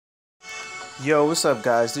Yo, what's up,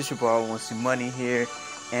 guys? This your boy Cmoney here,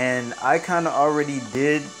 and I kind of already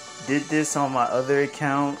did this on my other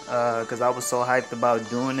account because I was so hyped about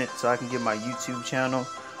doing it so I can get my YouTube channel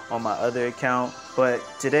on my other account. But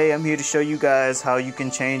today I'm here to show you guys how you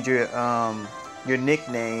can change your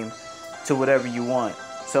nickname to whatever you want.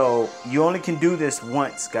 So you only can do this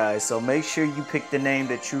once, guys. So make sure you pick the name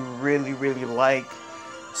that you really like.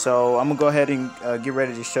 So I'm gonna go ahead and get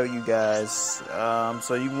ready to show you guys.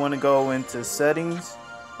 So you want to go into settings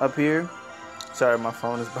up here. Sorry, my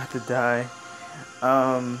phone is about to die.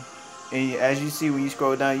 And as you see, when you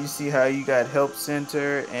scroll down, you see how you got help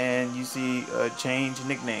center and you see change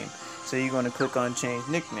nickname. So you're going to click on change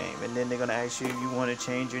nickname, and then they're going to ask you if you want to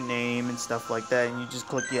change your name and stuff like that, and you just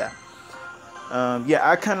click yeah. Yeah,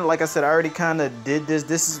 I kind of, like I said, I already kind of did this.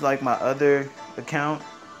 This is like my other account.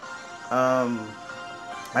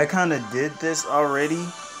 I kind of did this already.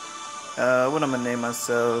 What I'm gonna name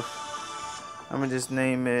myself? I'm gonna just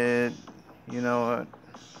name it, you know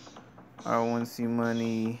what,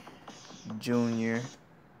 Cmoney Junior.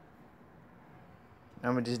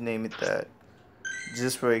 I'm gonna just name it that,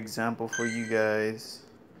 just for example for you guys.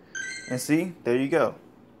 And see, there you go.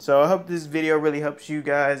 So I hope this video really helps you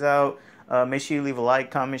guys out. Make sure you leave a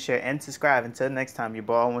like, comment, share, and subscribe. Until next time, your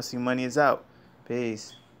boy Cmoney is out.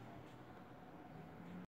 Peace.